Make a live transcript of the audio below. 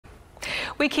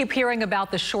We keep hearing about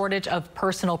the shortage of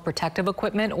personal protective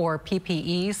equipment, or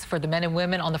PPEs, for the men and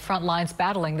women on the front lines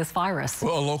battling this virus.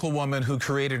 Well, a local woman who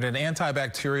created an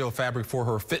antibacterial fabric for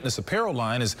her fitness apparel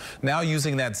line is now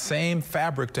using that same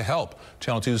fabric to help.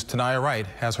 Channel 2's Tanaya Wright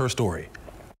has her story.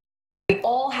 We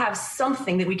all have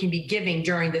something that we can be giving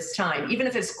during this time, even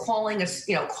if it's calling us,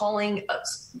 calling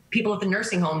people at the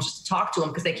nursing homes just to talk to them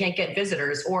because they can't get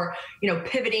visitors, or,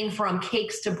 pivoting from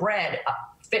cakes to bread,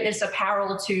 fitness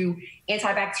apparel to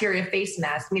antibacterial face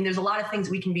masks. I mean, there's a lot of things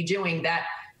we can be doing that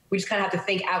we just kind of have to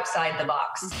think outside the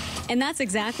box. And that's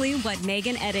exactly what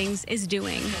Megan Eddings is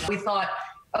doing. We thought,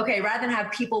 okay, rather than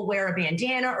have people wear a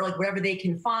bandana or like whatever they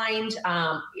can find,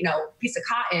 piece of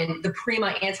cotton, the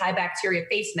Prima antibacterial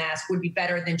face mask would be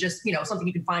better than just, something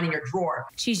you can find in your drawer.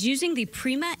 She's using the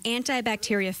Prima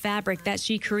antibacterial fabric that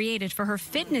she created for her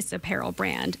fitness apparel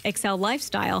brand, Excel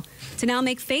Lifestyle, to now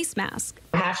make face masks.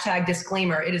 Hashtag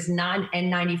disclaimer, it is not an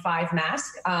N95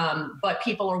 mask, but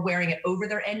people are wearing it over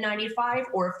their N95,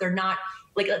 or if they're not,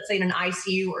 like let's say in an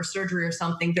ICU or surgery or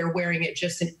something, they're wearing it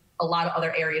just in a lot of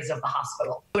other areas of the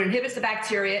hospital. It inhibits the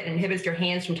bacteria and inhibits your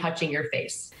hands from touching your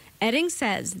face. Eddings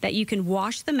says that you can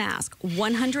wash the mask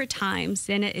 100 times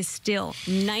and it is still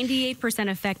 98%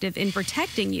 effective in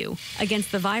protecting you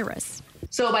against the virus.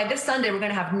 So by this Sunday, we're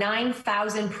going to have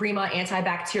 9,000 Prima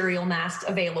antibacterial masks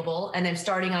available. And then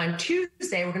starting on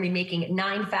Tuesday, we're going to be making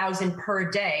 9,000 per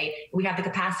day. We have the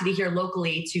capacity here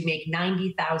locally to make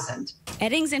 90,000.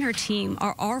 Eddings and her team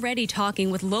are already talking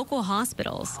with local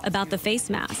hospitals about the face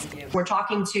mask. We're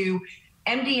talking to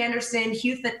MD Anderson,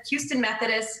 Houston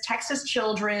Methodist, Texas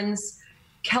Children's,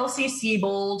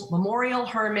 Kelsey-Seybold, Memorial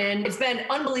Hermann. It's been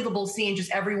unbelievable seeing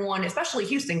just everyone, especially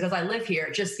Houston, because I live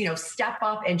here, just, step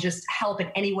up and just help in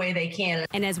any way they can.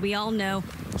 And as we all know,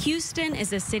 Houston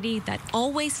is a city that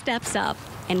always steps up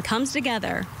and comes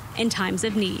together in times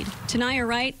of need. Tanaya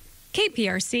Wright,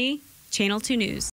 KPRC, Channel 2 News.